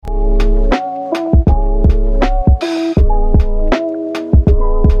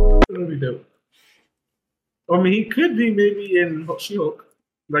I mean, he could be maybe in She-Hulk.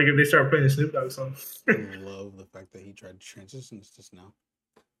 Like if they start playing the Snoop Dogg song. I love the fact that he tried to transition just now.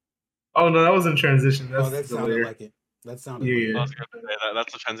 Oh no, that was in transition. That's that sounded like it. That sounded like Yeah. it. I was gonna say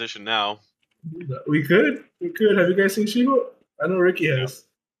that's a transition now. We could. Have you guys seen She-Hulk? I know Ricky has.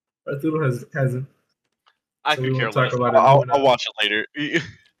 Arturo hasn't. I So could we care won't talk less. about it. I'll watch it later.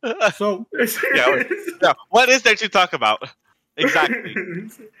 So yeah, what is there to talk about? Exactly.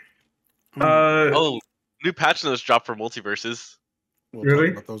 Oh, new patch notes dropped for multiverses. We'll Really?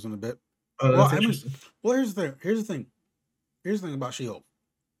 talk about those in a bit. Oh, that's interesting. Here's the thing. Here's the thing about She-Hulk.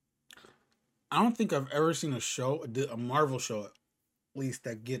 I don't think I've ever seen a Marvel show, at least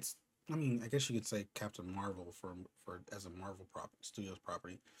that gets. I mean, I guess you could say Captain Marvel for as a Marvel Studios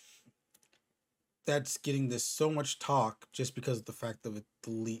property. That's getting this so much talk just because of the fact that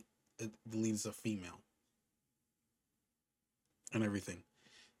the lead is a female and everything,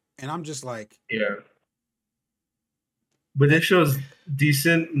 and I'm just like, yeah. But this show's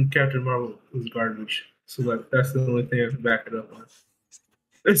decent, and Captain Marvel was garbage. So that's the only thing I can back it up on.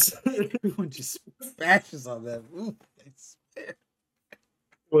 Everyone just bashes on that movie.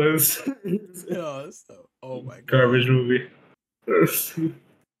 Oh my god. Garbage movie.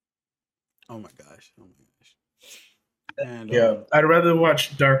 Oh my gosh. And yeah, I'd rather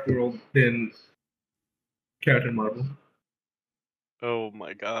watch Dark World than Captain Marvel. Oh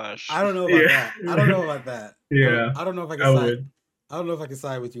my gosh. I don't know about that. I don't know about that. Yeah. I don't know if I can side. I don't know if I can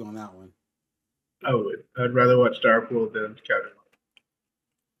side with you on that one. I would. I'd rather watch Dark World than Captain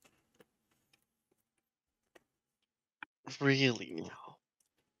Marvel. Really?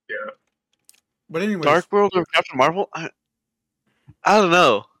 Yeah. But anyway, Dark World or Captain Marvel? I don't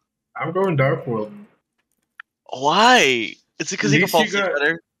know. I'm going Dark World. Why? Is it because he can fall asleep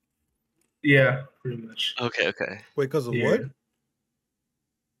better? Yeah, pretty much. Okay. Wait, because of what?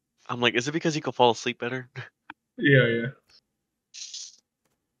 I'm like, is it because he can fall asleep better? Yeah.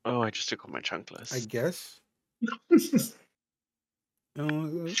 Oh, I just took off my chunkless. I guess.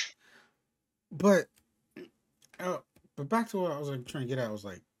 But back to what I was trying to get at. I was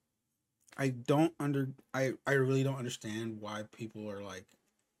like, I really don't understand why people are like.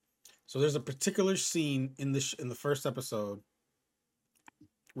 So there's a particular scene in the first episode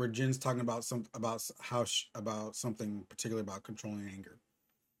where Jin's talking about something particular about controlling anger.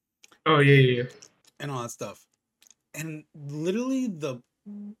 Oh yeah. And all that stuff. And literally the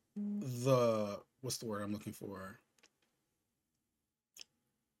what's the word I'm looking for?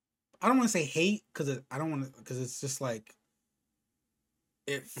 I don't want to say hate because it's just like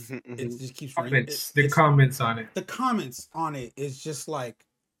it just keeps running. The comments on it. The comments on it is just like,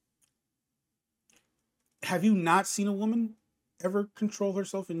 have you not seen a woman ever control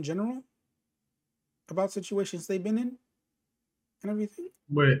herself in general about situations they've been in and everything?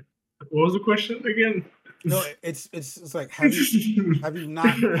 Wait, what was the question again? No, it's like have you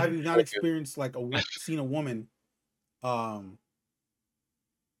not experienced like seen a woman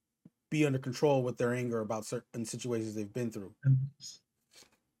be under control with their anger about certain situations they've been through?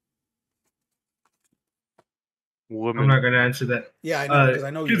 Woman. I'm not gonna answer that. Yeah, I know because I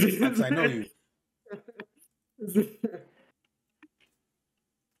know you. I know you.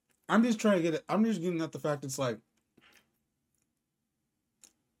 I'm just trying to get it. I'm just getting at the fact it's like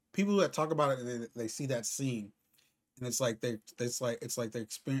people that talk about it, they see that scene, and it's like they're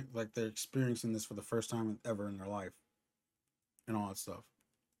experiencing this for the first time ever in their life, and all that stuff.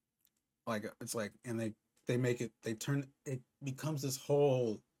 Like it's like, and they make it. It becomes this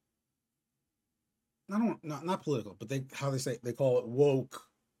whole. Not political, but they call it woke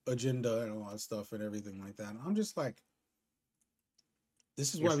agenda and all that stuff and everything like that. And I'm just like,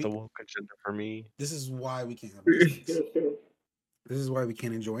 this is why the woke agenda for me. This is why we can't have business. This is why we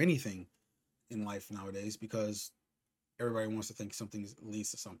can't enjoy anything in life nowadays because everybody wants to think something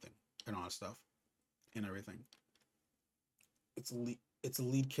leads to something and all that stuff and everything. It's a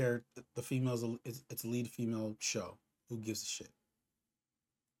lead character. The female's it's a lead female show. Who gives a shit?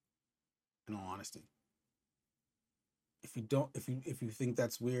 In all honesty. If you think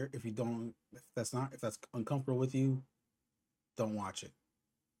that's weird, if that's uncomfortable with you, don't watch it.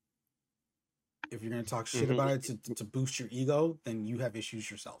 If you're gonna talk shit about it to boost your ego, then you have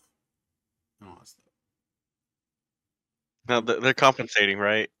issues yourself. No, no, they're compensating,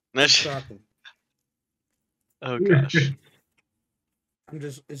 right? Exactly. Oh gosh.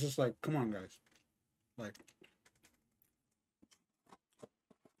 It's just like, come on, guys. Like,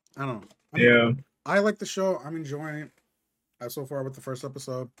 I don't know. I like the show. I'm enjoying it. So far with the first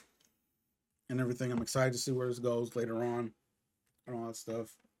episode and everything. I'm excited to see where this goes later on and all that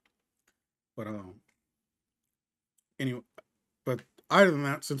stuff. But anyway, but other than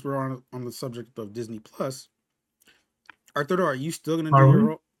that, since we're on the subject of Disney Plus, Arthur, are you still gonna do Are your we?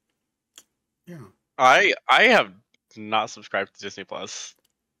 role? Yeah. I have not subscribed to Disney Plus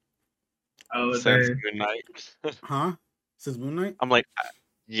Oh, since dang. Moon Knight. Huh? Since Moon Knight? I'm like,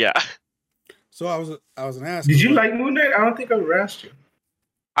 yeah, So I was gonna ask. Did 'Cause, you like, like Moon Knight? I don't think I ever asked you.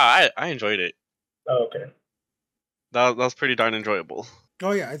 I enjoyed it. Oh, okay. That was pretty darn enjoyable.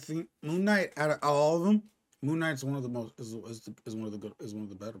 Oh yeah, I think Moon Knight out of all of them, Moon Knight's one of the most is one of the good is one of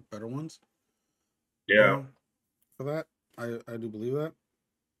the better ones. Yeah. For that, I do believe that.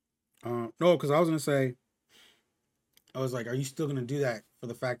 No, because I was gonna say, I was like, are you still gonna do that for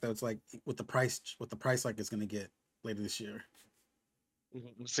the fact that it's like with the price like it's gonna get later this year?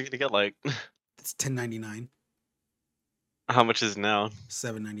 What's it gonna get like? It's $10.99, How much is it now?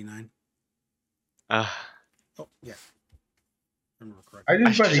 $7.99. Uh, Oh yeah, remember I correctly.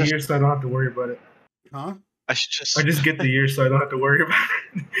 just buy the year so I don't have to worry about it. Huh? I should just. I just get the year so I don't have to worry about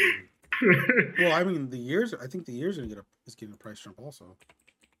it. Well, I mean, I think the year's gonna is getting a price jump also.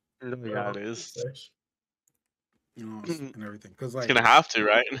 Yeah, it is. You know, and everything because like It's gonna have to,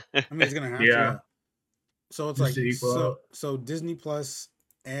 right? I mean, it's gonna have to. Yeah. Yeah. So it's Just like to equal out. so Disney Plus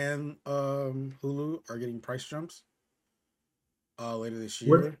and Hulu are getting price jumps later this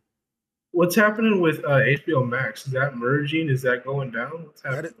year. What's happening with HBO Max? Is that merging? Is that going down? What's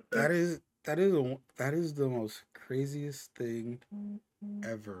happening with That is the most craziest thing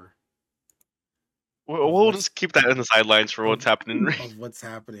ever We'll just keep that in the sidelines for what's happening. of what's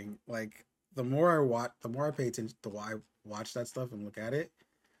happening. Like the more I pay attention to why I watch that stuff and look at it,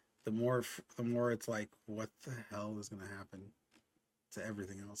 the more it's like, what the hell is gonna happen to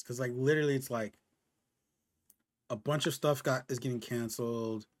everything else? Because like literally, it's like a bunch of stuff is getting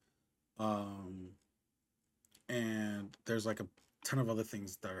canceled, and there's like a ton of other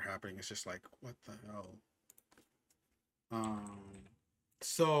things that are happening. It's just like, what the hell?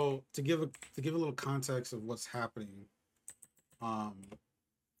 So to give a little context of what's happening,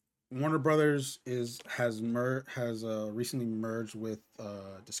 Warner Brothers has recently merged with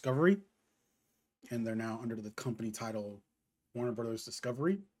Discovery, and they're now under the company title Warner Brothers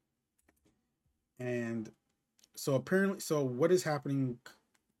Discovery. And so apparently, what is happening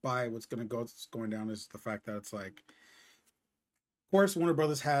by what's going down is the fact that it's like, of course, Warner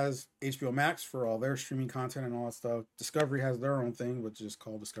Brothers has HBO Max for all their streaming content and all that stuff. Discovery has their own thing, which is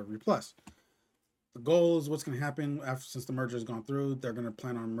called Discovery Plus. The goal is what's going to happen since the merger has gone through. They're going to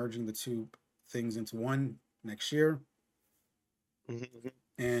plan on merging the two things into one next year.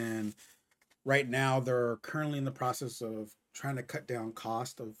 And right now, they're currently in the process of trying to cut down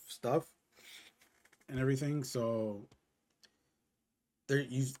cost of stuff and everything. So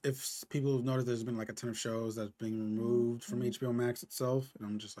if people have noticed, there's been like a ton of shows that's being removed from HBO Max itself, and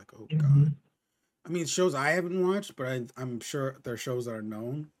I'm just like, oh god. I mean, shows I haven't watched, but I'm sure there are shows that are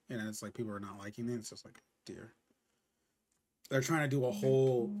known, and it's like people are not liking it. It's just like, dear. They're trying to do a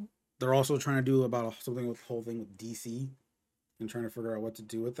whole. They're also trying to do about something with the whole thing with DC, and trying to figure out what to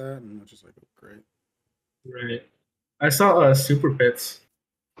do with that, and I'm just like, oh, great. Right. I saw Super Pets.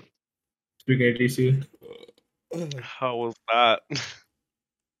 Speaking of DC. How was that?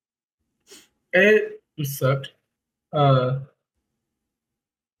 It sucked. But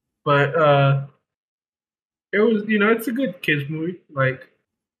it was, it's a good kids movie. Like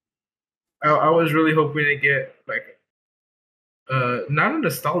I was really hoping to get like not a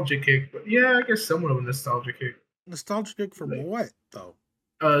nostalgia kick, but yeah, I guess somewhat of a nostalgia kick. Nostalgia kick for what though?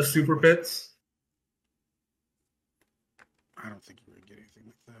 Super Pets. I don't think you would get anything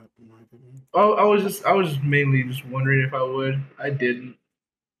like that, in my opinion. Oh, I was mainly just wondering if I would. I didn't.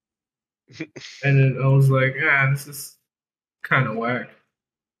 And then I was like, this is kind of whack.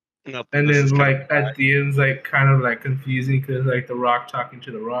 No, And then like at the end, it's like kind of like confusing because like The Rock talking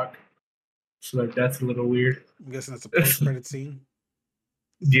to The Rock. So like that's a little weird. I'm guessing that's a post-credit scene.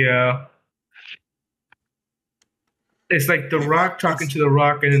 Yeah. It's like The Rock talking to The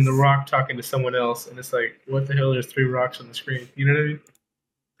Rock and then The Rock talking to someone else. And it's like, what the hell? There's 3 rocks on the screen. You know what I mean?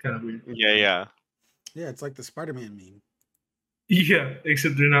 Kind of weird. Yeah. Yeah, it's like the Spider-Man meme. Yeah,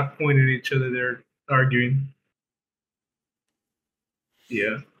 except they're not pointing at each other. They're arguing.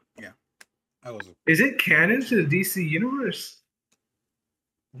 Yeah. Yeah. Is it canon to the DC universe?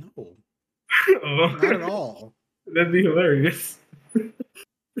 No. Oh. Not at all. That'd be hilarious.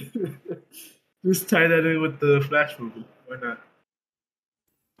 Just tie that in with the Flash movie. Why not?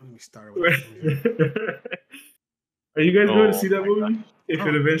 Let me start with Are you guys going to see that movie if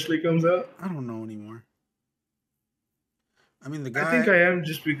it eventually comes out? I don't know anymore. I mean, the guy. I think I am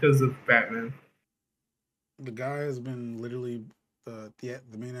just because of Batman. The guy has been literally the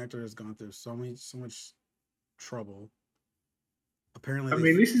main actor has gone through so much trouble. Apparently, I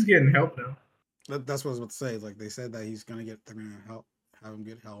mean, at least he's getting help now. That's what I was about to say. Like they said that they're gonna have him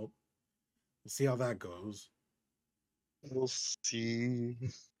get help. We'll see how that goes. We'll see.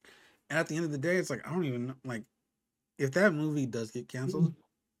 And at the end of the day, it's like I don't even like if that movie does get canceled,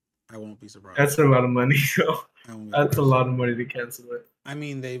 I won't be surprised. That's a lot of money, though. I won't be That's a surprised. lot of money to cancel it. I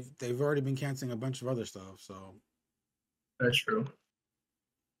mean, they've already been canceling a bunch of other stuff, so That's true.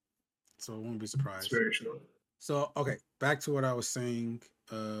 I won't be It's surprised. very true. So okay, back to what I was saying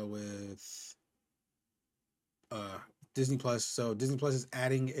with Disney Plus. So Disney Plus is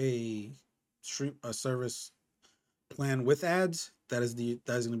adding a service plan with ads. That is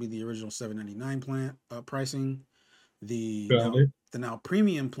going to be the original $7.99 plan pricing. The now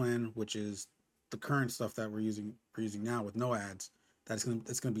premium plan, which is the current stuff that we're using now with no ads, it's going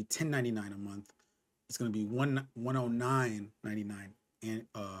to be $10.99 a month. It's going to be $109.99 and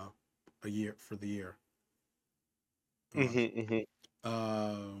a year for the year.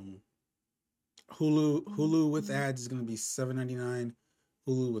 Hulu with ads is going to be $7.99.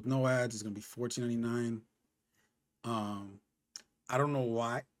 Hulu with no ads is going to be $14.99. I don't know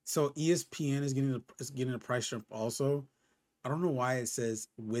why. So ESPN is getting a price jump also. I don't know why it says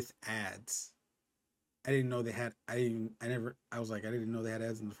with ads. I didn't know they had. I didn't know they had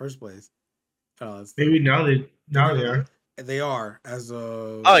ads in the first place. Maybe now they are. They are as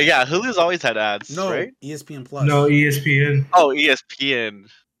of. Oh yeah, Hulu's always had ads. No, right? ESPN Plus. No, ESPN. Oh, ESPN.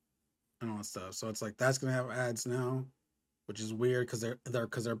 And all that stuff. So it's like that's gonna have ads now, which is weird because they're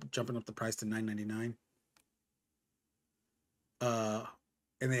jumping up the price to $9.99.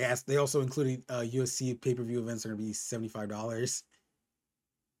 And they also included UFC pay-per-view events are gonna be $75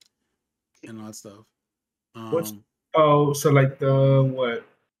 and all that stuff. So like the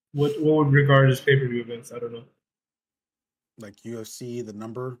what would regard as pay-per-view events? I don't know. Like UFC, the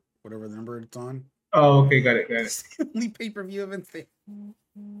number, whatever the number it's on. Oh, okay, got it. It's the only pay-per-view events they.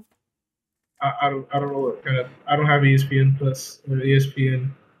 I don't know what kind of. I don't have ESPN Plus or ESPN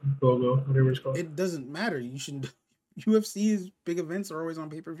logo, whatever it's called. It doesn't matter. You should. UFC's big events are always on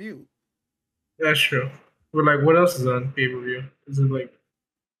pay-per-view. That's true. But like, what else is on pay-per-view? Is it like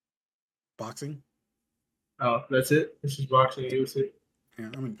boxing? Oh, that's it. This is boxing and UFC.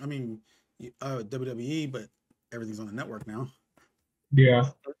 Yeah, I mean, WWE, but everything's on the network now. Yeah,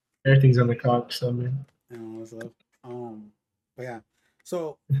 everything's on the Cox. So man. And all that stuff. But yeah,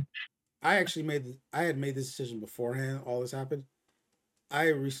 so I actually had made this decision beforehand. All this happened. I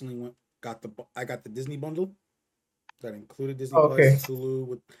recently got the Disney bundle that included Disney Plus,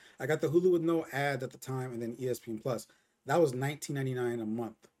 Hulu I got the Hulu with no ad at the time, and then ESPN Plus. That was $19.99 a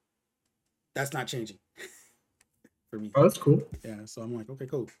month. That's not changing for me. Oh, that's cool. Yeah, so I'm like, okay,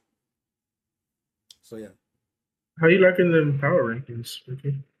 cool. So yeah. How you liking them power rankings,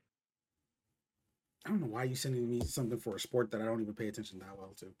 Ricky? I don't know why you sending me something for a sport that I don't even pay attention that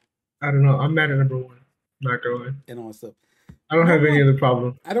well to. I don't know. I'm mad at number one. Not gonna lie. And all that stuff. I don't have any other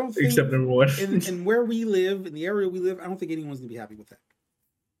problem. I don't think except number one. in where we live, in the area we live, I don't think anyone's gonna be happy with that.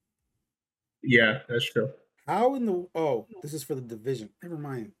 Yeah, that's true. How in the this is for the division. Never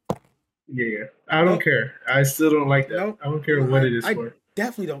mind. Yeah. I don't care. I still don't like that. Nope. I don't care what it is for. I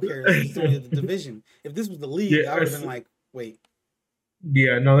definitely don't care. It's only the division. If this was the league, I would have been like, wait.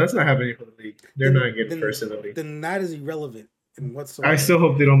 Yeah, no, that's not happening for the league. They're not getting first in the league. Then that is irrelevant in whatsoever. I still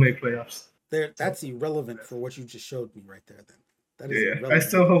hope they don't make playoffs. That's irrelevant for what you just showed me right there. Then that is irrelevant. I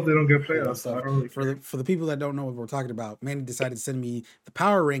still hope they don't get playoffs. I don't really for the people that don't know what we're talking about, Manny decided to send me the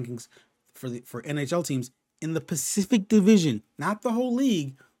power rankings for NHL teams in the Pacific Division, not the whole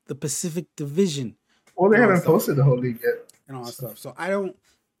league. The Pacific Division. Well, they haven't posted the whole league yet. And all that stuff. So I don't.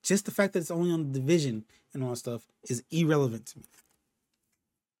 Just the fact that it's only on the division and all that stuff is irrelevant to me.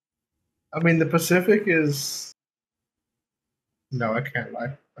 I mean, the Pacific is. No, I can't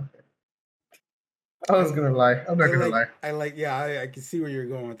lie. Okay. I was gonna lie. I'm not gonna lie. I can see where you're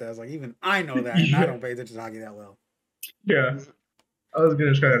going with that. I was like, even I know that, and I don't pay attention to hockey that well. Yeah, I was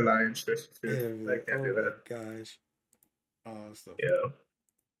gonna try to lie and stuff. I can't do that. Gosh. Oh, stuff. Yeah.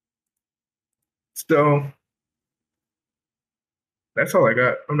 So that's all I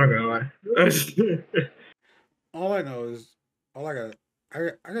got. I'm not gonna lie. all I gotta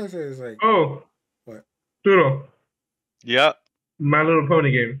say is like, what? Doodle. Yeah. My Little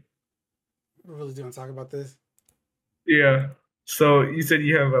Pony game. We're really doing talk about this? Yeah. So you said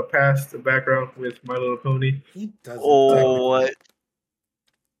you have a background with My Little Pony. He doesn't. Oh, what?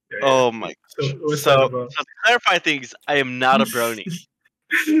 Yeah. Oh my. So to clarify things, I am not a brony.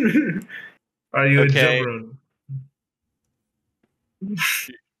 Are you a jabroni?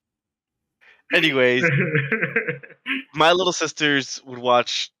 Anyways, my little sisters would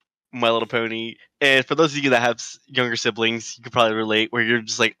watch My Little Pony. And for those of you that have younger siblings, you could probably relate, where you're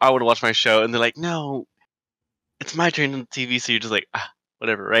just like, I want to watch my show, and they're like, no, it's my turn on the TV, so you're just like,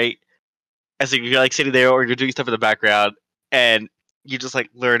 whatever, right? And so you're like sitting there, or you're doing stuff in the background, and you just like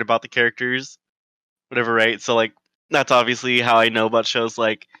learn about the characters, whatever, right? So like that's obviously how I know about shows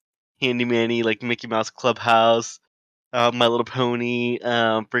like Handy Manny, like Mickey Mouse Clubhouse, My Little Pony,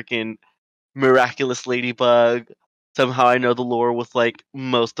 freaking Miraculous Ladybug. Somehow I know the lore with like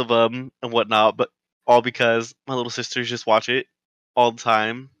most of them and whatnot, but all because my little sisters just watch it all the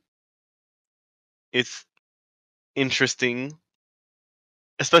time. It's interesting,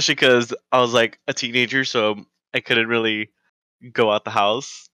 especially because I was like a teenager, so I couldn't really go out the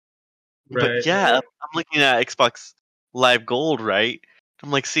house. Right, but yeah, right. I'm looking at Xbox Live Gold, right?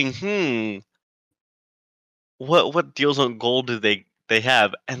 I'm like seeing, what deals on gold do they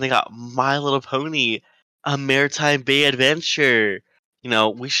have? And they got My Little Pony, A Maritime Bay Adventure. You know,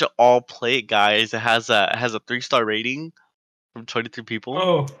 we should all play it, guys. It has a 3-star rating from 23 people.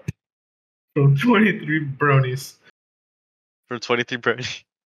 Oh, from 23 bronies. From 23 bronies.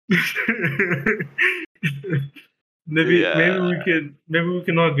 maybe we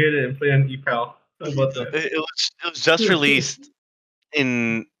can all get it and play on ePal. How about that? It was just released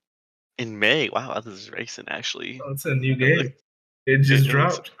in May. Wow, this is recent actually. Oh, it's a new game. It just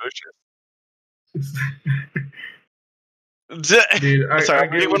dropped. Dude, I'm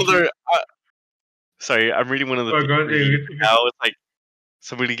reading one of their. I'm reading one of the. Now it's like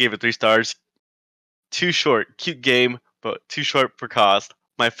somebody gave it 3 stars. Too short, cute game, but too short for cost.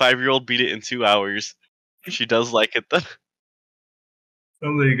 My 5-year-old beat it in 2 hours. She does like it though.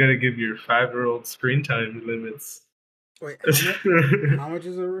 Somebody you gotta give your 5-year-old screen time limits. Wait, how much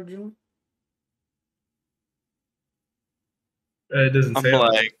is the original? It doesn't say.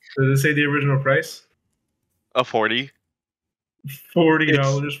 Like, does it say the original price? $40.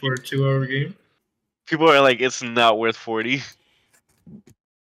 $40 for a 2-hour game. People are like, it's not worth $40.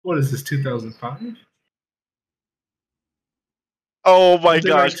 What is this? 2005? Oh my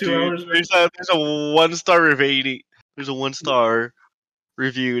gosh, dude! There's a 1-star rating. There's a 1-star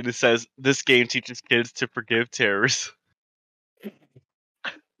review, and it says this game teaches kids to forgive terrorists.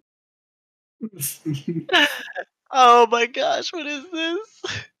 Oh my gosh, what is this?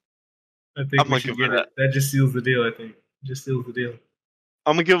 I think we should get it. That just seals the deal, I think. Just seals the deal.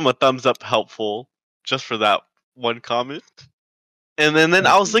 I'm gonna give him a thumbs up helpful just for that one comment. And then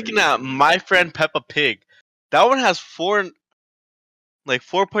I was looking at My Friend Peppa Pig. That one has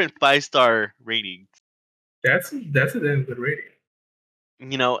 4.5-star ratings. That's a damn good rating.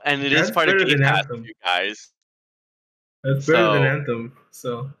 You know, and it is part of Game Pass, you guys. That's better than Anthem,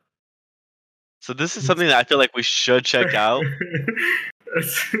 so this is something that I feel like we should check out.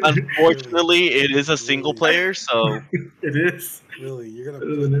 Unfortunately, it is a single player, so it is. Really, you're gonna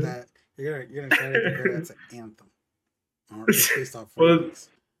put that. You're gonna try to compare that to Anthem. Based off ratings.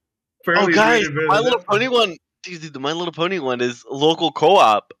 Oh, guys, My Little Pony one. Dude, the My Little Pony one is local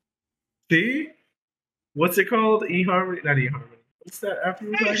co-op. See, what's it called? eHarmony, not eHarmony. What's that after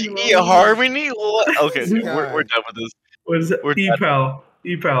eHarmony? What? Okay, we're done with this. What is it? ePal.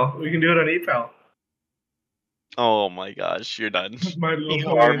 ePal. We can do it on ePal. Oh my gosh, you're done. My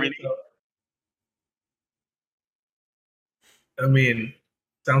Little Pony. I mean,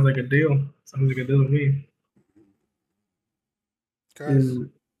 sounds like a deal. Sounds like a deal to me. Guys,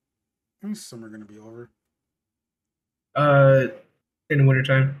 when's summer gonna be over? In the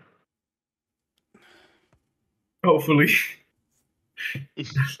wintertime. Hopefully.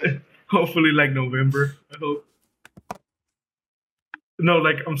 Hopefully like November, I hope. No,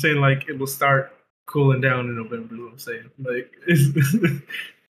 like I'm saying like it will start cooling down in November, is what I'm saying. Like I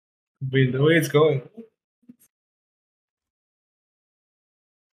mean the way it's going.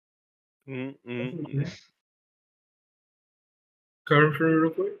 Cover for me real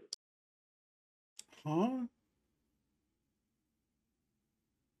quick. Huh?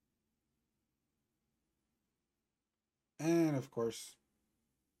 And of course,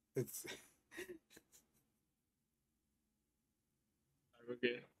 it's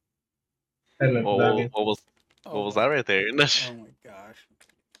okay. What was that right there? Oh my gosh!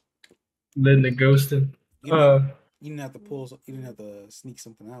 Letting it ghost in. You didn't have to you didn't have to sneak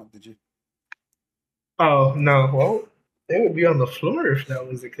something out, did you? Oh no! Well, they would be on the floor if that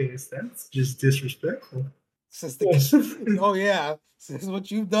was the case. That's just disrespectful. Oh yeah, this is what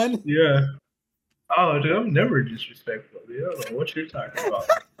you've done. Yeah. Oh, dude, I'm never disrespectful. Dude. I don't know what you're talking about.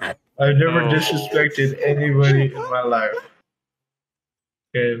 I've never disrespected anybody in my life.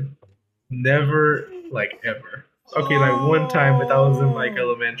 Okay, never, like ever. Okay, like one time, but that was in like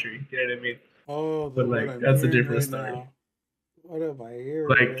elementary. You know what I mean? Oh, but like that's a different story. What am I hearing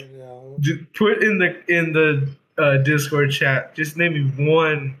Like, right now? put in the Discord chat. Just name me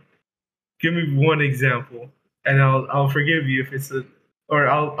one. Give me one example, and I'll forgive you if it's or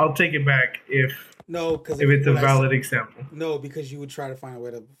I'll take it back if No, because it's a valid example. No, because you would try to find a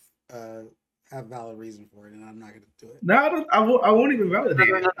way to have valid reason for it, and I'm not going to do it. No, I won't even validate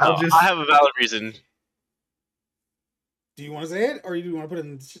it. I'll just. I have a valid reason. Do you want to say it, or do you want to put it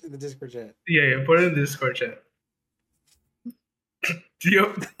in the Discord chat? Yeah, put it in the Discord chat.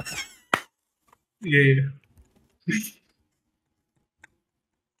 Yep. Yeah.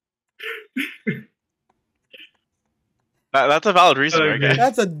 That's a valid reason, right, guys?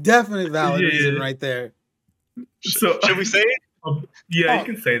 That's a definite valid reason right there. So should we say it? Yeah, you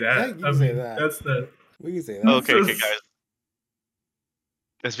can say that. Yeah, you can say that. That's the. We can say that. Okay, guys.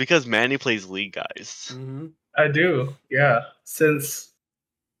 It's because Manny plays League, guys. Mm-hmm. I do, yeah. Since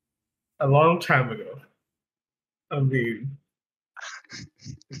a long time ago. I mean,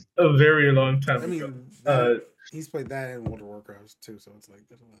 a very long time ago. He's played that in World of Warcraft too, so it's like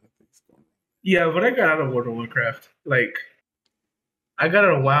there's a lot of things going on. Yeah, but I got out of World of Warcraft. Like, I got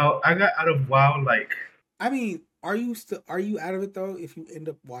out of WoW. Like. I mean, are you out of it though? If you end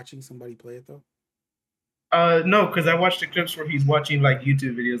up watching somebody play it though? No, because I watched the clips where he's watching like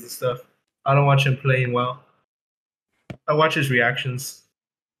YouTube videos and stuff. I don't watch him playing WoW. I watch his reactions.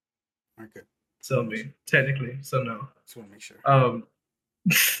 Okay. So technically, so no. Just want to make sure.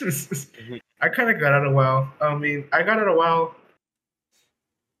 I kind of got out of WoW. I mean, I got out of WoW.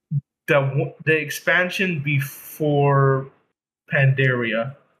 The expansion before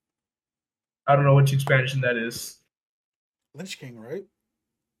Pandaria. I don't know which expansion that is. Lich King, right?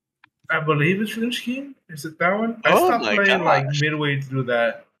 I believe it's Lich King. Is it that one? I Oh stopped my playing gosh. like midway through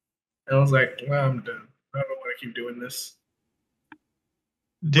that, and I was like, "Well, I'm done. I don't want to keep doing this."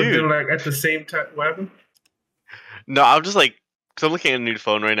 Dude, but then, like at the same time, what happened? No, I'm just like, because I'm looking at a new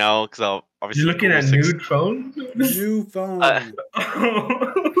phone right now. Because I'll obviously. You're looking at nude phone. New phone. I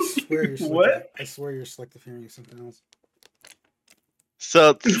swear you're selective hearing something else.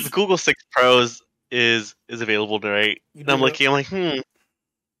 So the Google 6 Pros is available, right? You And I'm did like,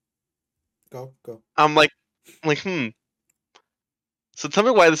 Go. I'm like, So tell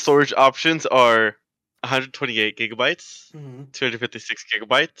me why the storage options are 128 gigabytes, 256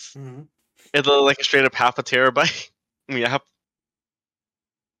 gigabytes, and then like a straight up half a terabyte. I mean, I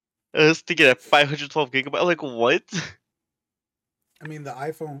was thinking at 512 gigabytes. Like, what? I mean, the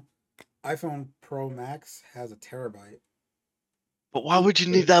iPhone Pro Max has a terabyte. But why would you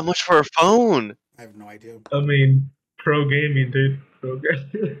need that much for a phone? I have no idea. I mean, pro gaming, dude. Pro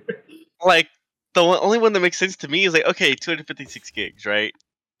gaming. Like, the only one that makes sense to me is like, okay, 256 gigs, right?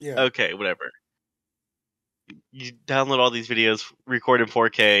 Yeah. Okay, whatever. You download all these videos, record in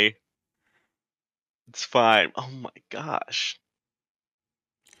 4K. It's fine. Oh my gosh.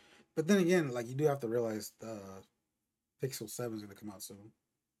 But then again, like, you do have to realize the Pixel 7 is going to come out soon.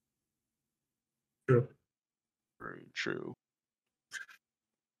 True. Very true.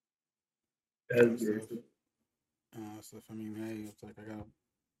 That's very true. Stuff. I mean, hey, it's like I got to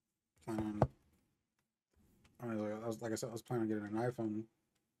plan on. I mean, like, I was planning on getting an iPhone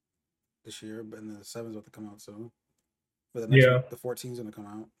this year, but then the 7's about to come out soon. But the next one, the 14's going to come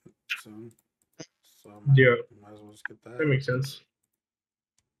out soon. So might as well just get that. That makes sense.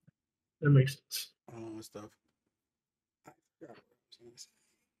 All that stuff.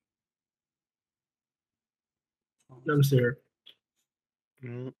 I'm serious.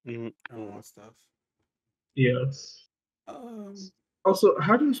 All that stuff. Yes. Also,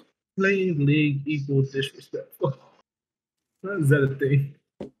 how does playing League equal disrespectful? How is that a thing?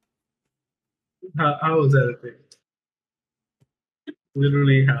 How is that a thing?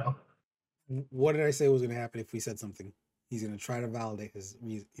 Literally, how? What did I say was going to happen if we said something? He's going to try to validate his.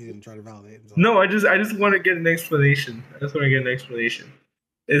 He's going to try to validate himself. No, I just want to get an explanation.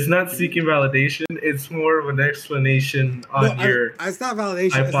 It's not seeking validation. It's more of an explanation on it's not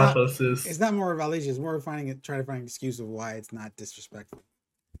validation. Hypothesis. It's not more of validation. It's more of trying to find an excuse of why it's not disrespectful.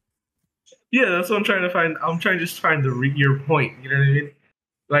 Yeah, that's what I'm trying to find. I'm trying to just find your point. You know what I mean?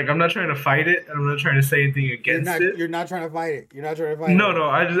 Like, I'm not trying to fight it, and I'm not trying to say anything against it. You're not trying to fight it. No,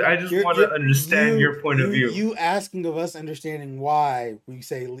 I just want to understand your point of view. You asking of us understanding why we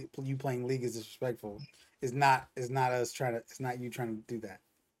say you playing League is disrespectful is not us trying to. It's not you trying to do that.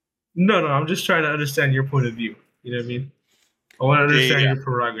 No, I'm just trying to understand your point of view. You know what I mean? I want to understand your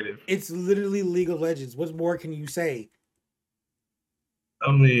prerogative. It's literally League of Legends. What more can you say?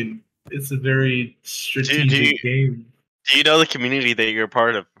 I mean, it's a very strategic game. Do you know the community that you're a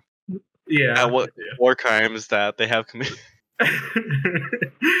part of? Yeah. At what war crimes that they have committed?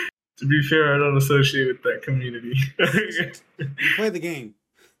 To be fair, I don't associate with that community. You play the game.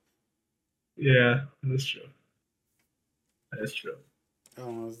 Yeah, that's true. That's true.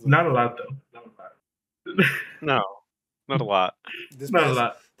 Oh, it's Not a lot though. Not a lot. No, not a lot. Not a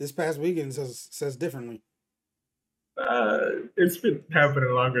lot. This past weekend says differently. It's been happening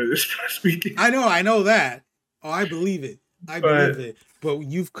longer this past weekend. I know that. Oh, I believe it. Believe it. But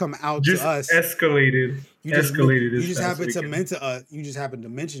you've come out Just to us. Escalated. You just Escalated. You just happened to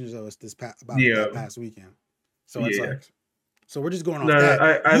mention to us that past weekend. So it's like, so we're just going off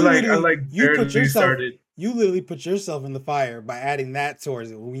that. I barely started. You literally put yourself in the fire by adding that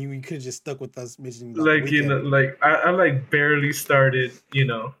towards it. When you could have just stuck with us mentioning I like barely started,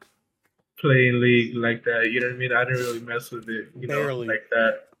 playing League like that. You know what I mean? I didn't really mess with it, barely. like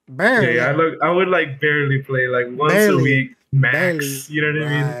that. Barely. Yeah, I would like barely play like once a week max. Barely. You know what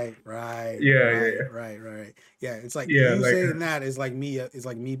I mean? Right. Yeah, it's like you like, saying that is like me. It's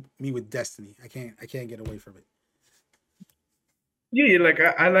like me with Destiny. I can't get away from it. Yeah, like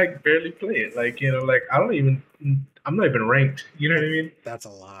I like barely play it. Like like I'm not even ranked. You know what I mean? That's a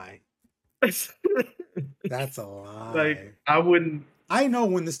lie. That's a lie. Like I wouldn't. I know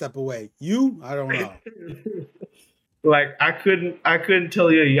when to step away. I don't know. Like I couldn't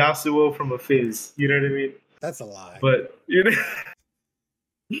tell you a Yasuo from a Fizz. You know what I mean? That's a lie. But I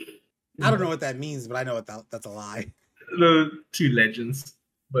don't know what that means, but I know that's a lie. The two legends,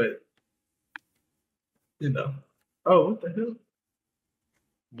 but oh, what the hell?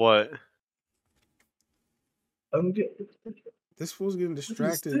 What? This fool's getting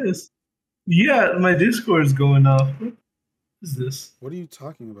distracted. What is this? Yeah, my Discord's going off. What is this? What are you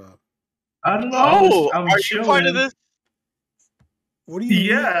talking about? I don't know. Are you part of this? What do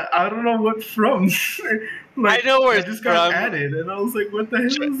you mean? I don't know what from. I know where I just got added, and I was like, "What the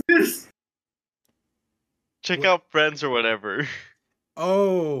hell is this?" Check out friends or whatever.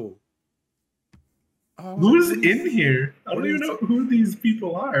 Oh. Who's in here? I don't even know who these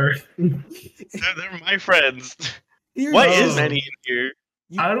people are. They're my friends. What is Manny in here?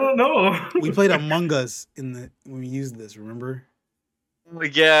 I don't know. We played Among Us when we used this, remember?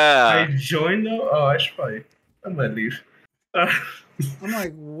 Yeah. I joined though? Oh, I might leave. I'm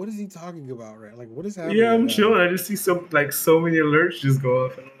like, what is he talking about, right? Like, what is happening? Yeah, I'm chilling. I just see so many alerts just go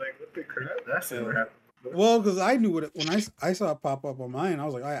off, and I'm like, what the crap? That's never happened. Well, because I knew when I saw it pop up on mine, I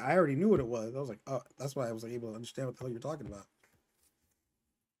was like, I already knew what it was. I was like, oh, that's why I was able to understand what the hell you're talking about.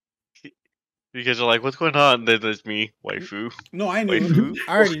 Because you're like, what's going on? Then there's me, waifu. No, I knew. Waifu?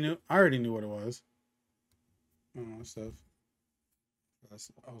 I already knew what it was. Stuff. I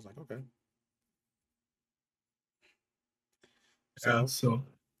was like, okay.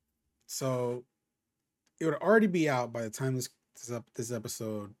 So it would already be out by the time this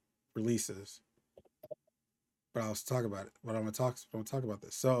episode releases. But I'll talk about it. But I'm gonna talk about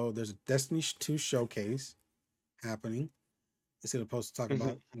this. So there's a Destiny 2 showcase happening. It's supposed to talk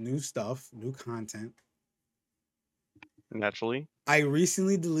about new stuff, new content. Naturally. I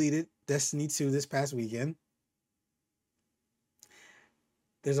recently deleted Destiny 2 this past weekend.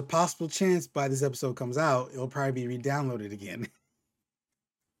 There's a possible chance by this episode comes out, it'll probably be re-downloaded again.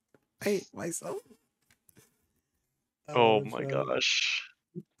 I hate myself. Oh my gosh.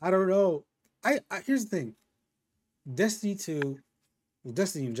 I don't know. I here's the thing. Destiny 2,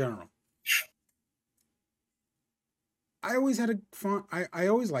 Destiny in general. I always had a fun. I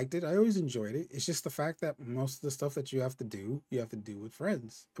always liked it. I always enjoyed it. It's just the fact that most of the stuff that you have to do with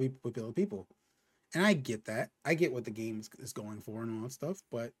friends, with other people. And I get that. I get what the game is going for and all that stuff.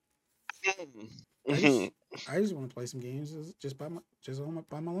 But I just want to play some games just by my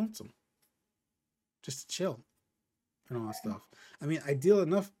lonesome, just to chill and all that stuff. I mean, I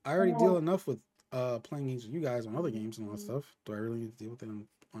already deal enough with playing games with you guys on other games and all that stuff. Do I really need to deal with it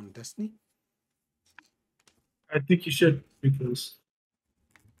on Destiny? I think you should, because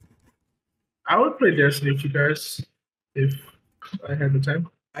I would play Destiny with you guys if I had the time.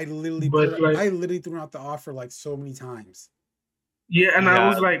 I literally threw out the offer like so many times. Yeah, and I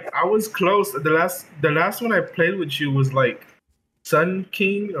was close. The last one I played with you was like Sun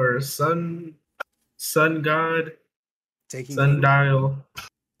King or Sun God, Sundial,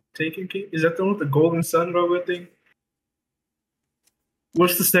 Taken King. Is that the one with the golden sun logo thing?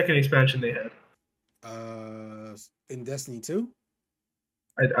 What's the second expansion they had? In Destiny 2?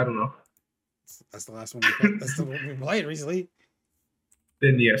 I don't know. That's the last one we played. That's the one we played recently.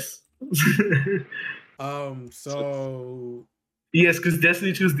 Then yes. So yes, because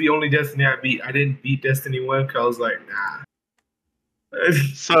Destiny 2 is the only Destiny I beat. I didn't beat Destiny 1 because I was like, nah.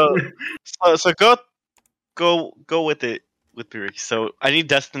 So go with it with Birik. So I need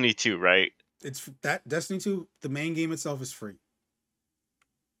Destiny 2, right? It's that Destiny 2, the main game itself is free.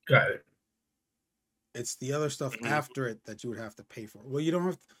 Got it. It's the other stuff Mhm. after it that you would have to pay for. Well, you don't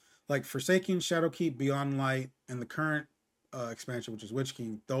have like Forsaken, Shadowkeep, Beyond Light, and the current expansion, which is Witch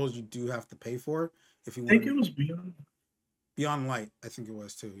King. Those you do have to pay for if you I want think it was Beyond Light. I think it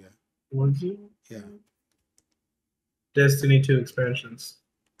was too. Yeah, was it? yeah. Destiny 2 expansions.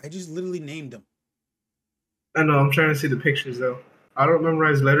 I just literally named them. I know. I'm trying to see the pictures though. I don't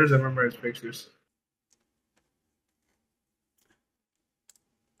memorize letters. I memorize pictures.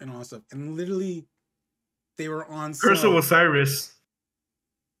 And all that stuff. And literally, they were on Curse of sale. Osiris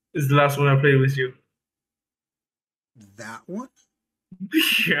is the last one I played with you. That one?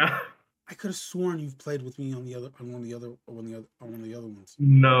 Yeah. I could have sworn you've played with me on one of the other ones.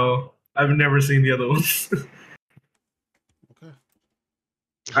 No, I've never seen the other ones. Okay.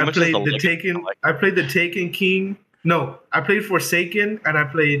 How I much is played the Legacy Taken. Collection? I played the Taken King. No, I played Forsaken and I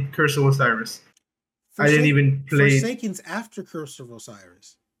played Curse of Osiris. I didn't even play. Forsaken's after Curse of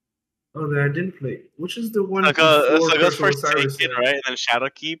Osiris. Oh, then I didn't play. Which is the one So before it goes Curse of Osiris? Forsaken, right? And then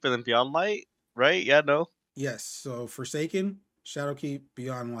Shadowkeep, and then Beyond Light, right? Yeah, no. Yes. So Forsaken, Shadowkeep,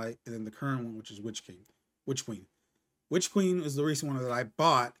 Beyond Light, and then the current one, which is Witch Queen. Witch Queen is the recent one that I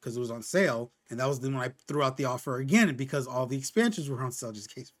bought because it was on sale, and that was the one I threw out the offer again because all the expansions were on sale just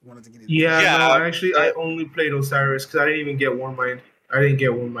in case we wanted to get it. Yeah, Yeah, no, actually, I only played Osiris because I didn't even get Warmind. I didn't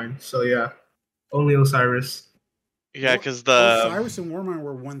get Warmind, so yeah, only Osiris. Yeah, because the Osiris and Warmind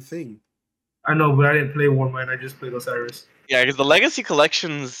were one thing. I know, but I didn't play Warmind. I just played Osiris. the Legacy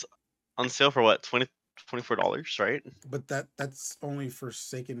Collection's on sale for what, $24, right? But that's only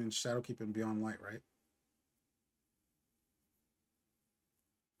Forsaken and Shadowkeep and Beyond Light, right?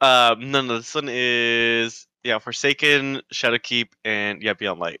 No, this one is Forsaken, Shadowkeep, and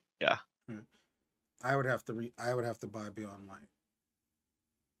Beyond Light. Yeah. I would have to buy Beyond Light.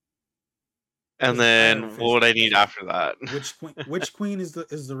 And Because I then haven't what would I finished need after that? Witch Queen is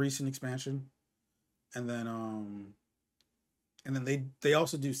the recent expansion, and then they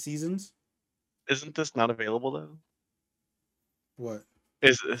also do seasons. Isn't this not available though? What?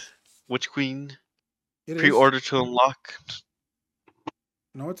 Is this Witch Queen It is. pre-order to unlock?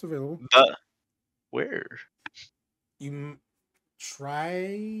 No, it's available. Where? You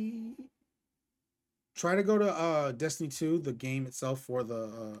try to go to Destiny 2, the game itself for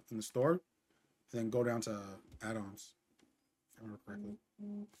the in the store, and then go down to add-ons. If I remember correctly.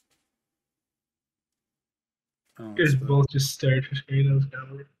 It's both just stared at screen. That was kind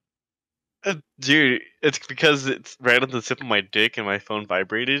of weird. Dude, it's because it's right on the tip of my dick and my phone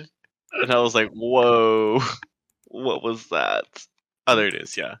vibrated, and I was like, "Whoa, what was that?" Oh, there it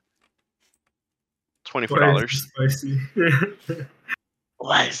is. Yeah, $24. Spicy.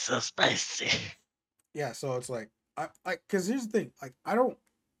 Why so spicy? Yeah, so it's like because here's the thing, like I don't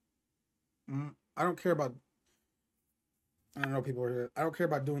care about. I don't know people are here. I don't care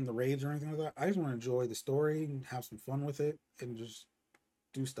about doing the raids or anything like that. I just want to enjoy the story and have some fun with it and just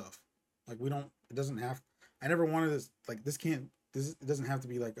do stuff. Like it doesn't have. I never wanted this. Like this can't. It doesn't have to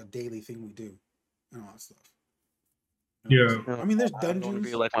be like a daily thing we do, and all that stuff. Yeah. I mean, there's I don't wanna dungeons.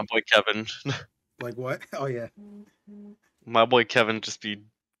 be like my boy Kevin. Like what? Oh yeah. My boy Kevin just be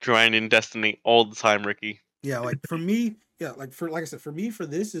grinding Destiny all the time, Ricky. Yeah, like for me, like I said, for me, for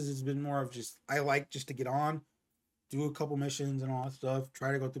this it's been more of just I like just to get on, do a couple missions and all that stuff,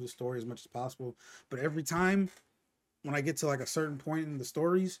 try to go through the story as much as possible. But every time when I get to like a certain point in the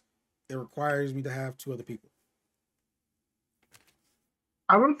stories, it requires me to have 2 other people.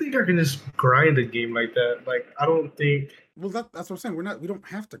 I don't think I can just grind a game like that. Like, I don't think. Well, that's what I'm saying. We don't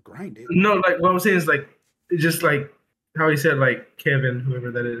have to grind it. No, like what I'm saying is like, it's just like how he said, like Kevin,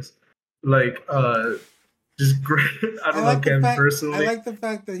 whoever that is, like just I don't know Kevin personally. I like the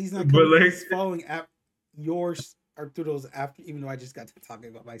fact that he's not But, like- he's following yours or through those after, even though I just got to talking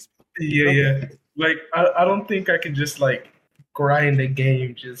about my spell. Yeah. Like I don't think I can just like grind a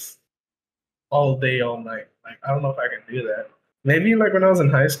game just all day, all night. Like I don't know if I can do that. Maybe like when I was in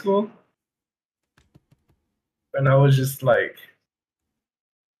high school, and I was just like,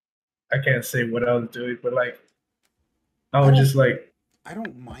 I can't say what I was doing, but like I was just like, I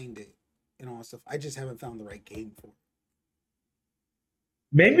don't mind it and all that stuff. I just haven't found the right game for it.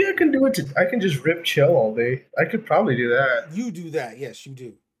 maybe I can do it. I can just rip chill all day. I could probably do that. You do that, yes, you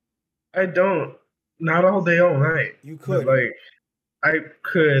do. I don't. Not all day, all night. You could. But, like I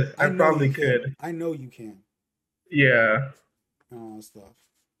could. I know probably you can. could. I know you can. Yeah. And all that stuff.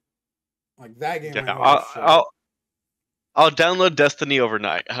 Like that game. Yeah, I'll download Destiny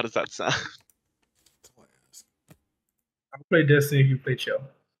overnight. How does that sound? I'll play Destiny if you play chill.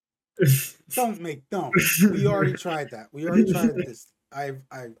 Don't. We already tried that. We already tried this. I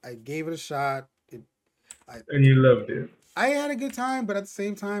gave it a shot. And you loved it. I had a good time, but at the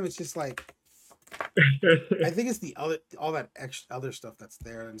same time, it's just like I think it's the all that extra other stuff that's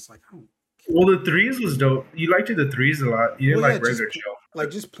there, and it's like I don't. Well, the threes was dope. You liked the threes a lot. You didn't Well, yeah, like regular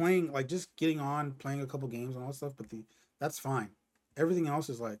just playing, like just getting on, playing a couple games and all that stuff. But that's fine. Everything else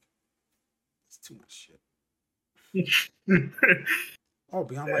is like it's too much shit. Oh,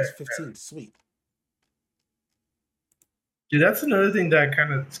 Beyond Light's 15, sweet. Dude, that's another thing that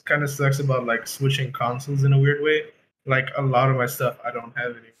kind of sucks about like switching consoles in a weird way. Like a lot of my stuff, I don't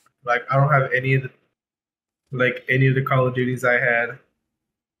have any. Like I don't have any of the Call of Duties I had.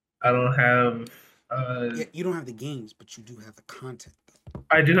 I don't have. Yeah, you don't have the games, but you do have the content.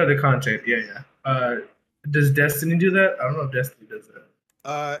 I do have the content. Yeah. Does Destiny do that? I don't know if Destiny does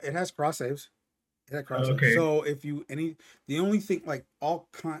that. It has cross saves. It has cross saves. Okay. So if you the only thing, like all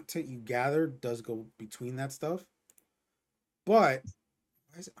content you gather does go between that stuff. But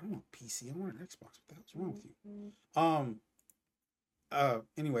why is it, I don't want PC. I want an Xbox. What the hell's wrong with you?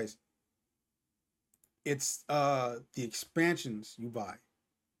 Anyways, it's the expansions you buy.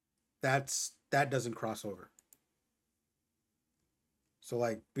 That doesn't cross over. So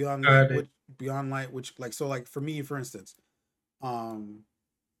like Beyond Light, which like so like for me, for instance, I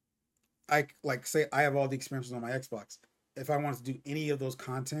like say I have all the expansions on my Xbox. If I wanted to do any of those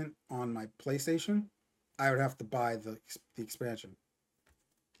content on my PlayStation, I would have to buy the expansion.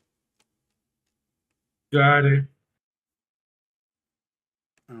 Got it.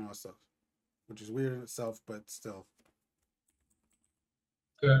 I don't know stuff, which is weird in itself, but still.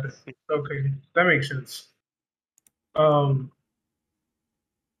 Got it. Okay, that makes sense.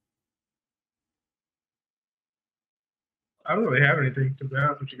 I don't really have anything to be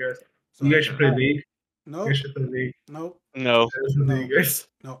honest with you guys. So you guys should play League. No. You should play League. Nope. No. No.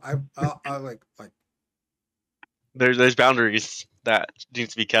 I like. There's boundaries that need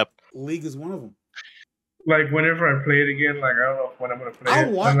to be kept. League is one of them. Like whenever I play it again, like I don't know when I'm gonna play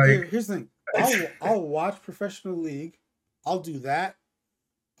it. Watch. Like, here's the thing. I'll watch Professional League. I'll do that.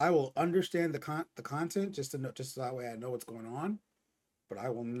 I will understand the content just so that way I know what's going on. But I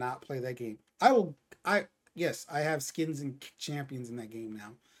will not play that game. Yes, I have skins and champions in that game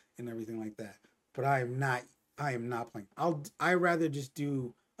now and everything like that. But I am not playing. I rather just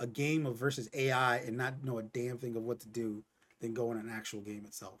do a game of versus AI and not know a damn thing of what to do than go in an actual game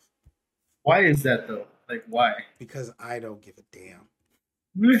itself. Why is that though? Like why? Because I don't give a damn.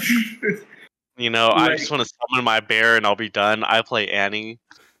 You know, I just want to summon my bear and I'll be done. I play Annie.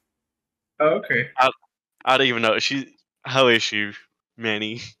 Oh, okay. I don't even know. How is she,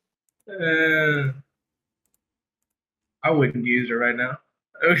 Manny? I wouldn't use her right now.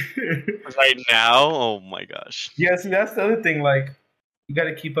 Right now? Oh my gosh. Yeah, see that's the other thing, like you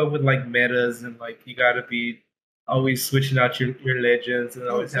gotta keep up with like metas and like you gotta be always switching out your legends and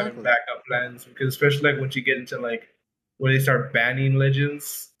always having backup plans because especially like once you get into like when they start banning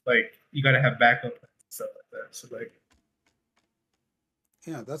legends, like you gotta have backup plans and stuff like that. So like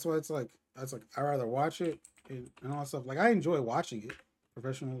yeah, that's why it's like I rather watch it and all that stuff. Like I enjoy watching it.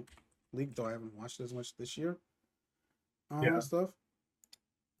 Professional League though I haven't watched it as much this year. All that stuff.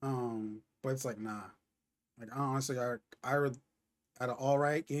 But it's like nah. Like honestly, I out of all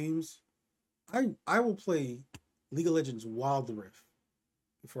right games, I will play League of Legends Wild Rift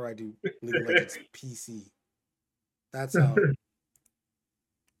before I do League of Legends PC. That's how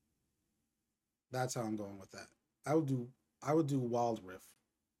I'm going with that. I would do Wild Rift,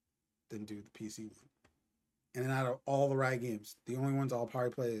 then do the PC one. And then out of all the right games, the only ones I'll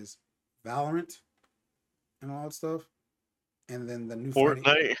probably play is Valorant and all that stuff. And then the new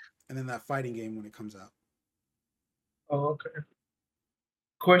Fortnite. And then that fighting game when it comes out. Oh, okay.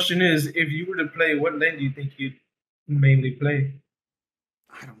 Question is, if you were to play, what lane do you think you'd mainly play?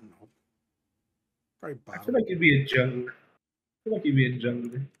 I don't know. Probably bottom. I feel like you'd be a jungler. I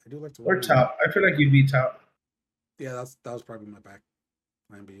do like to. Or top. I feel like you'd be top. Yeah, that was probably my back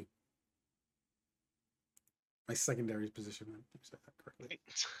plan B. My secondary position. I said that correctly.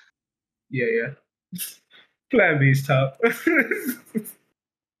 Yeah. Plan B's top. I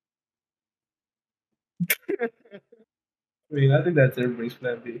mean, I think that's everybody's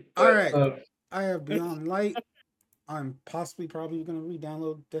plan B. But, all right. I have Beyond Light. I'm probably going to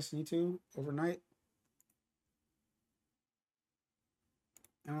re-download Destiny 2 overnight.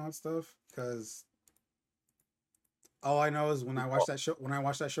 And all that stuff. Because all I know is when I watch that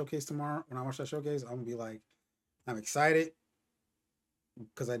showcase tomorrow, I'm going to be like, I'm excited.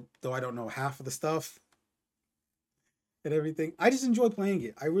 Because I don't know half of the stuff. And everything. I just enjoy playing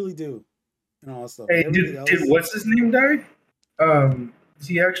it. I really do. And all that stuff. Hey, did what's his name die? Did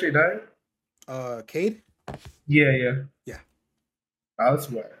he actually die? Cade? Yeah. Yeah. Oh,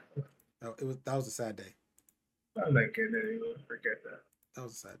 that's why. That was a sad day. I'm not getting it anymore. Forget that. That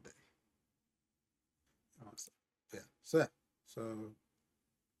was a sad day. Yeah. So yeah. So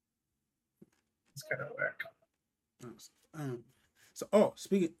It's kind of whack. um, so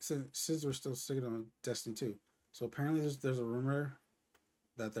speaking since we're still sticking on Destiny 2, so apparently there's a rumor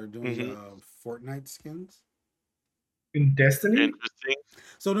that they're doing Mhm. Fortnite skins. In Destiny? Interesting.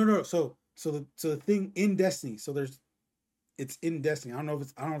 So no. So the thing in Destiny. So it's in Destiny. I don't know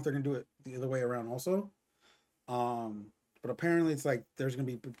if they're gonna do it the other way around also. Um, but apparently it's like there's gonna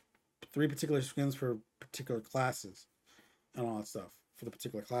be three particular skins for particular classes and all that stuff for the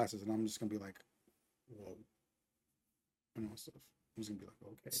particular classes, and I'm just gonna be like, whoa, and all that stuff. I'm just gonna be like,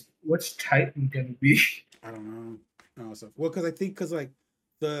 okay, What's Titan gonna be? I don't know, and all that stuff. Well, because like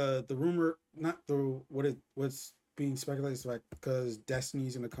the rumor, not the what's being speculated is like because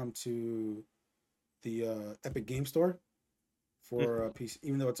Destiny's gonna come to the Epic Game Store for PC,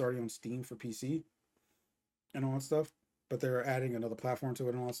 even though it's already on Steam for PC and all that stuff. But they're adding another platform to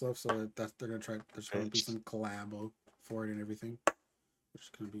it and all that stuff. So that's they're gonna try. There's gonna be some collab for it and everything, which is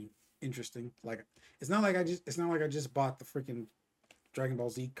gonna be interesting. Like it's not like I just bought the freaking Dragon Ball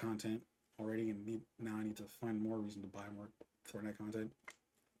Z content already, and now I need to find more reason to buy more Fortnite content.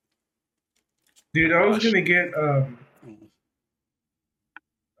 Dude, I was gonna get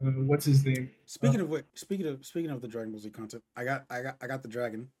what's his name? Speaking of the Dragon Ball Z content, I got the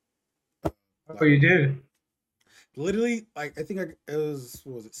dragon. Oh, you did? Literally, like I think it was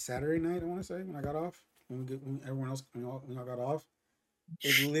what was it Saturday night? I want to say when I got off when everyone else when I got off.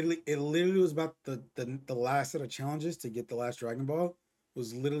 It literally was about the last set of challenges to get the last Dragon Ball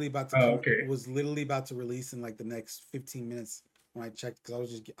was literally about to Oh, come okay. was literally about to release in like the next 15 minutes when I checked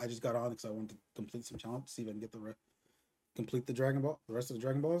because I just got on because I wanted to complete some challenge see if I can get complete the rest of the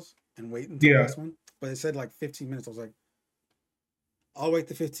Dragon Balls and wait until the Yeah. last one. But it said like 15 minutes. I was like, I'll wait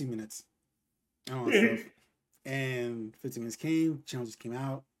the 15 minutes and all that stuff. And 15 minutes came, challenges came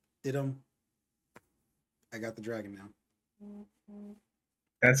out, did them. I got the dragon now.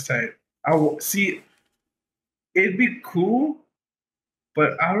 That's tight. I will see. It'd be cool,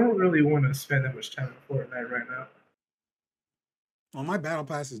 but I don't really want to spend that much time in Fortnite right now. Well, my battle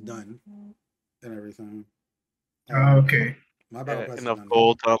pass is done and everything. Okay. My battle pass is Enough done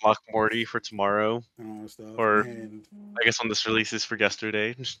gold to unlock Morty for tomorrow, and all that stuff. or And I guess when this releases for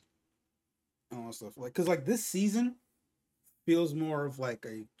yesterday. all that stuff. Like, cause like this season feels more of like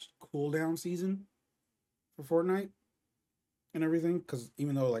a cooldown season for Fortnite and everything. Cause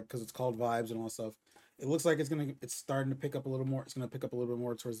even though like, cause it's called vibes and all that stuff, it looks like it's starting to pick up a little more. It's gonna pick up a little bit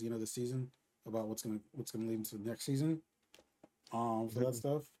more towards the end of the season about what's gonna lead into the next season. For that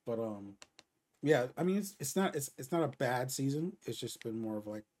stuff, but yeah, I mean it's not a bad season. It's just been more of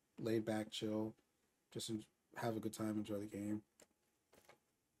like laid back, chill, just have a good time, enjoy the game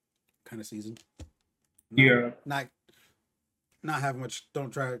kind of season. Yeah. Not have much.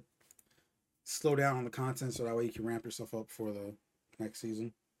 Don't try to slow down on the content so that way you can ramp yourself up for the next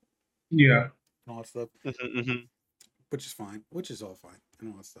season Yeah. and all that stuff, Mhm. which is fine, which is all fine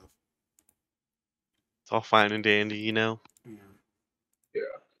and all that stuff. It's all fine and dandy, you know. Yeah. Yeah.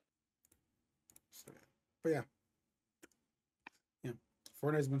 So, but yeah.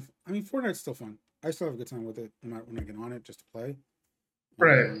 Fortnite's been. I mean, Fortnite's still fun. I still have a good time with it when I get on it just to play.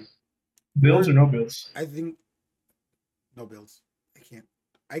 Right. Builds or no builds? I think no builds. I can't.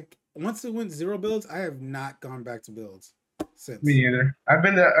 I once it went 0 builds, I have not gone back to builds since. Me neither. I've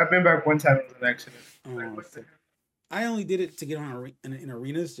been back one time with an accident. I only did it to get on in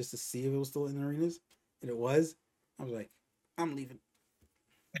arenas just to see if it was still in arenas, and it was. I was like, I'm leaving.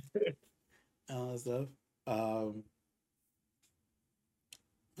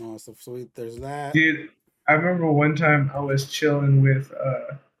 Stuff. So there's that. Dude, I remember one time I was chilling with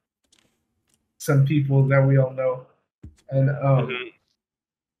some people that we all know, and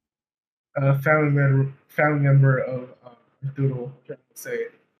a family member of Doodle, trying to say,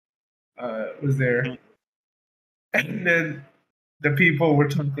 was there, and then the people were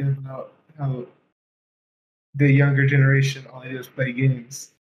talking about how the younger generation all they do is play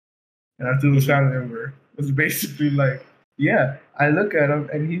games, and Abdul's family member was basically like, "Yeah, I look at him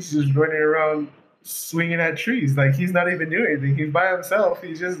and he's just running around swinging at trees. Like he's not even doing anything. He's by himself.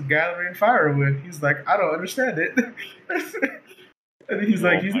 He's just gathering firewood. He's like, I don't understand it." And he's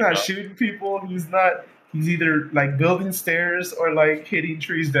like, he's not shooting people. He's not. He's either like building stairs or like hitting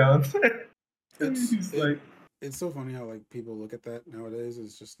trees down. It's so funny how like people look at that nowadays.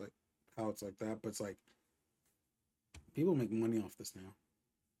 It's just like how it's like that, but it's like people make money off this now.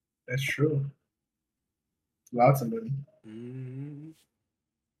 That's true. Lots of money. Mm-hmm.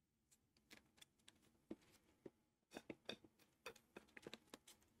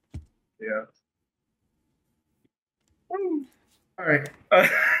 Yeah. All right. I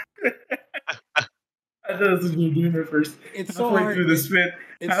thought this was gonna do it first. It's so Halfway hard. through the spin,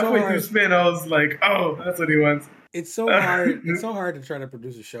 It's so halfway through the hard. spin, I was like, "Oh, that's what he wants." It's so hard. It's so hard to try to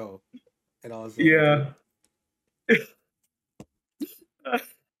produce a show and all this. Yeah.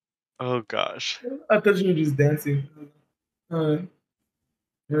 Oh gosh. I thought you were just dancing.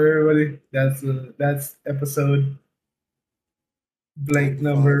 Everybody, that's episode blank 95.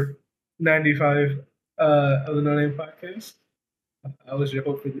 number 95 of the No Name Podcast. I was your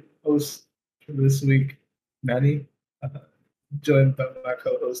host for this week, Manny, joined by my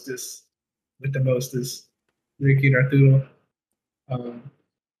co-hostess with the mostest, Ricky and Arturo.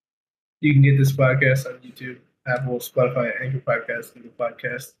 You can get this podcast on YouTube, Apple, Spotify, Anchor Podcast, Google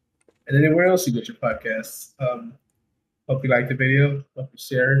Podcast, and anywhere else you get your podcasts. Hope you like the video. Hope you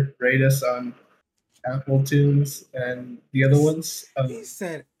share, rate us on Apple Tunes and the other ones. He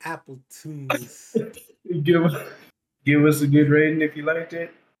said Apple Tunes. give us a good rating if you liked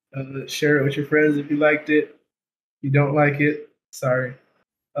it. Share it with your friends if you liked it. If you don't like it, sorry.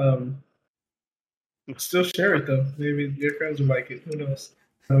 Still share it though. Maybe your friends will like it. Who knows?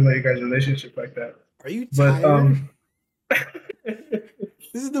 I don't know your guys' relationship like that. Are you But tired?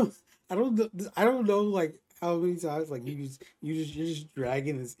 This is no. I don't know. Like how many times like you're just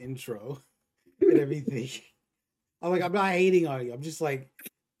dragging this intro and everything. I'm not hating on you. I'm just like,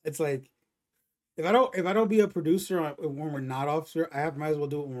 it's like if I don't be a producer when we're not off, I might as well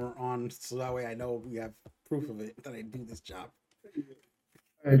do it when we're on, so that way I know we have proof of it that I do this job.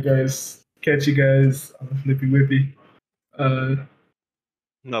 All right, guys. Catch you guys on the Flippy Whippy.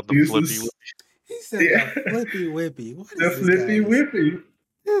 Not the Deuces. flippy. He said the Flippy Whippy. What is The this Flippy guy? Whippy.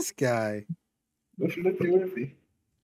 This guy. The Flippy Whippy.